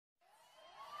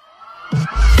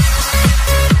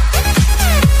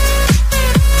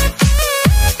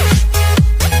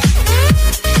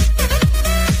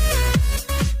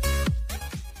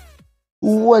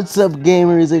What's up,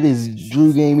 gamers? It is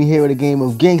Drew Gaming here with a game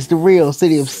of Gangstar Rio,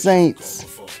 City of Saints.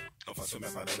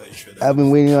 I've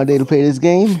been waiting all day to play this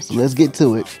game, so let's get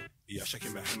to it.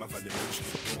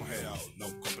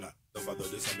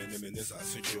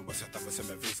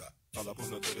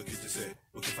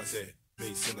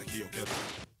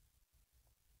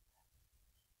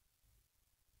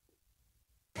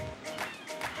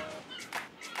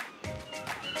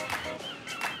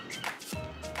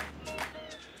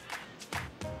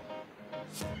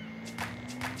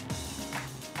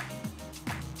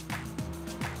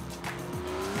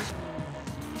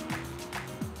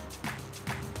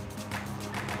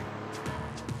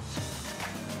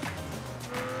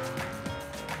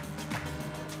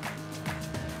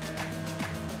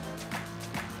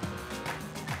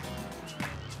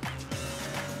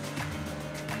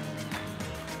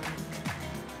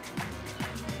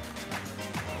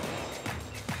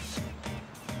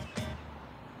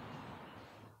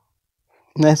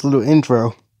 Nice little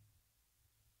intro.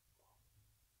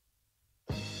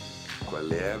 Qual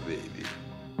é, baby?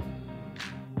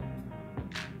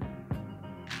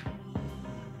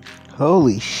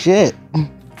 Holy shit.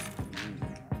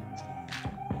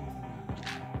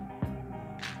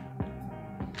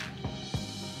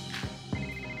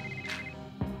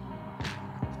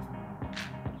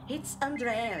 It's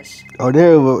Andreas. Oh, they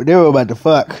were about to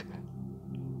fuck.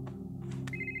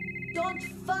 Don't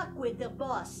fuck with the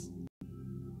boss.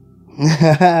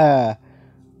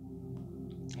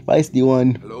 Feisty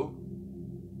one. Hello?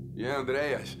 Yeah,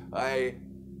 Andreas.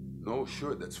 No,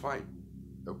 sure, that's fine.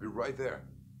 I'll be right there.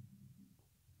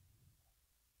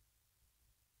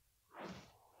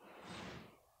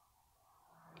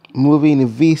 Moving the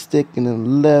V stick in the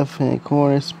left hand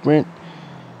corner, sprint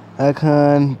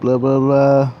icon, blah blah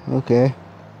blah. Okay.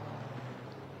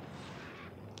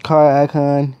 Car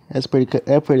icon. That's pretty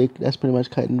much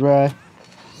cut and dry.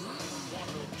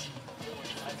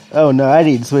 Oh no, I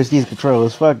need to switch these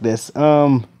controls. Fuck this. I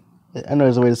know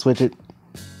there's a way to switch it.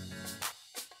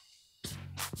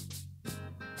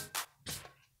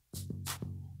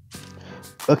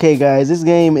 Okay, guys, this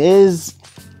game is,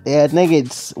 I think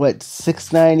it's what,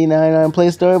 $6.99 on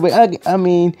Play Store, but I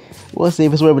mean, we'll see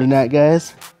if it's worth it or not,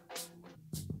 guys.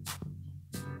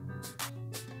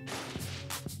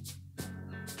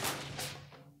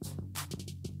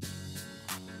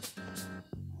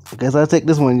 I guess I'll take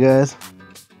this one, guys.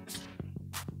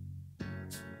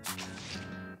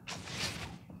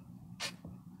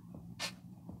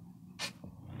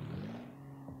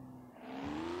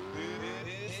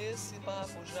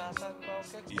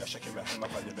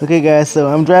 Okay, guys, so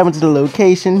I'm driving to the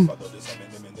location,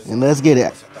 and let's get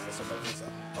it.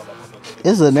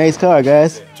 This is a nice car,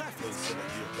 guys.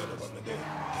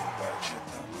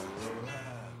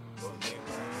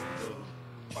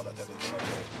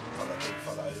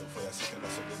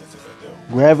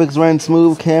 Graphics run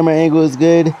smooth, camera angle is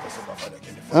good.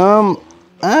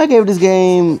 I gave this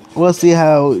game, we'll see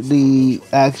how the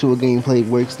actual gameplay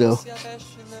works though.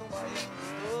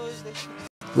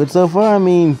 But so far, I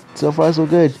mean, so far so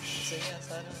good.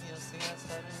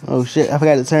 Oh shit, I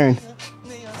forgot to turn.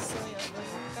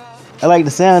 I like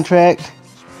the soundtrack.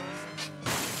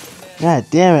 God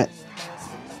damn it.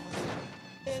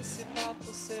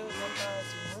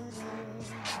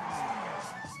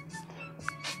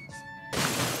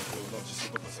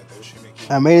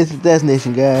 I made it to the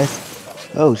destination, guys.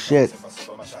 Oh shit.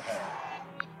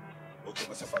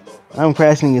 I'm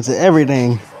crashing into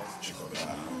everything.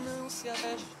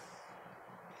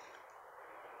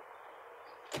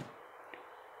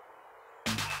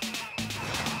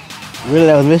 Really,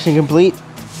 that was mission complete?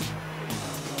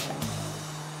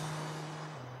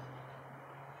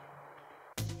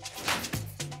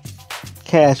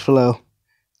 Cash flow.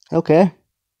 Okay.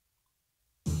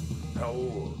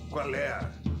 Oh, qual é?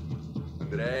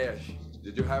 Andreas,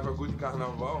 did you have a good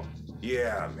carnaval?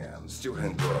 Yeah, man, still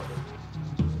hangover.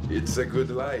 It's a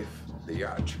good life. The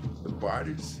yacht, the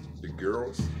parties, the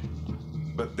girls.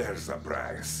 But there's a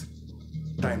price.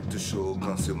 Time to show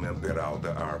Councilman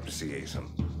Peralta our appreciation.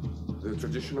 The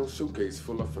traditional suitcase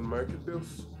full of market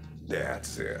bills?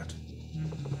 That's it.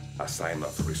 A sign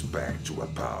of respect to a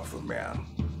powerful man.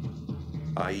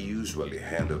 I usually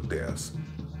handle this,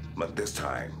 but this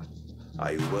time,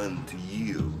 I want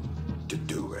you to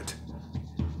do it.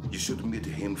 You should meet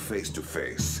him face to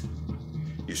face.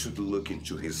 You should look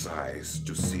into his eyes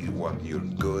to see what you're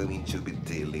going to be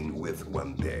dealing with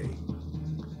one day.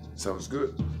 Sounds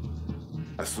good.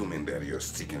 Assuming that you're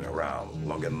sticking around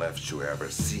long enough to ever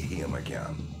see him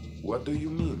again. What do you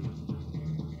mean?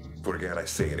 Forget I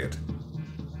said it.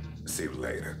 See you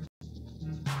later.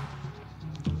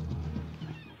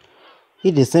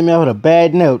 He just sent me out with a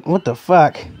bad note. What the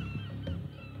fuck?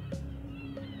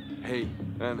 Hey,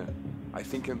 Anna, I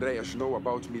think Andreas know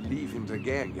about me leaving the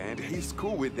gang, and he's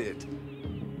cool with it.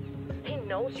 He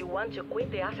knows you want to quit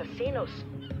the Assassinos.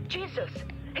 Jesus,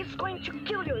 he's going to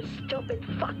kill you, stupid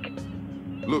fuck.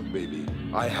 Look, baby,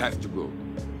 I have to go.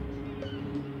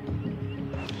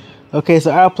 Okay,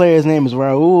 so our player's name is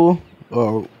Raul,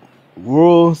 or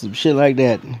Rule, some shit like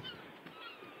that.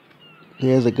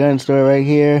 There's a gun store right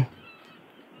here.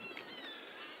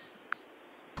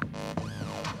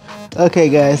 Okay,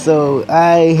 guys, so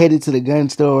I headed to the gun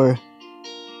store.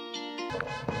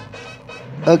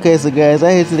 Okay, so guys,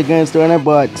 I headed to the gun store and I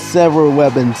bought several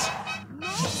weapons.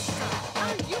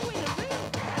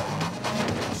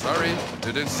 Sorry,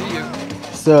 didn't see you.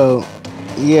 So,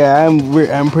 yeah,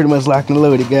 I'm pretty much locked and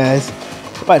loaded, guys.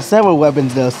 I bought several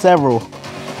weapons though, several.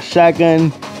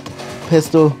 Shotgun,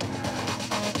 pistol,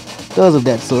 those of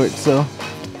that sort. So,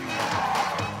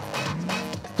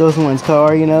 those one's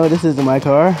car, you know, this isn't my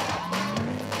car.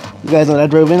 You guys know that I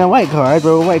drove in a white car. I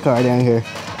drove a white car down here.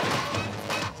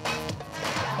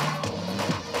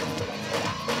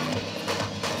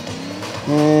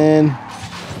 And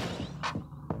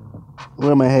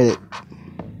where am I headed?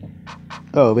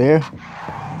 Oh, over here.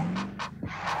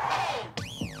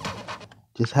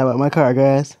 Just how about my car,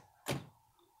 guys?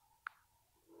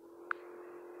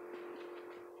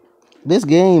 This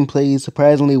game plays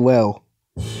surprisingly well.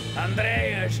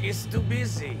 Andreas is too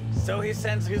busy, so he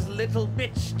sends his little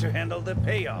bitch to handle the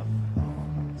payoff.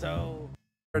 So...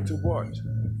 To what?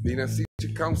 Being a city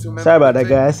council member? Sorry about that,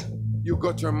 guys. You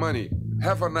got your money.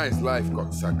 Have a nice life,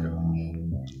 cocksucker.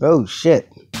 Oh, shit.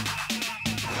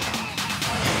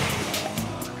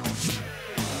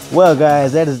 Well,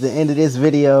 guys, that is the end of this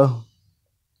video.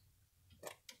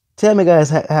 Tell me, guys,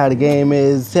 how the game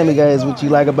is. Tell me, guys, what you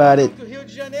like about it. Rio de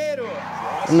Janeiro.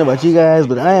 I don't know about you guys,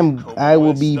 but I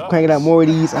will be cranking out more of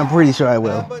these. I'm pretty sure I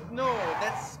will.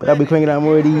 But I'll be cranking out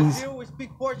more of these.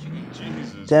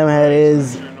 Tell me how it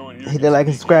is. Hit the like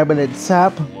and subscribe button at the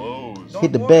top.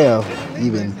 Hit the bell,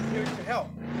 even.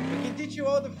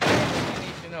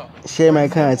 Share my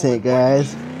content,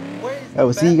 guys. I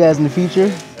will see you guys in the future.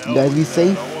 You guys be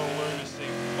safe.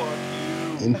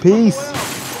 And peace.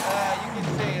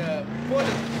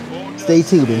 Stay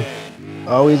tubing.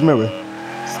 Always remember,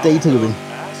 stay tubing.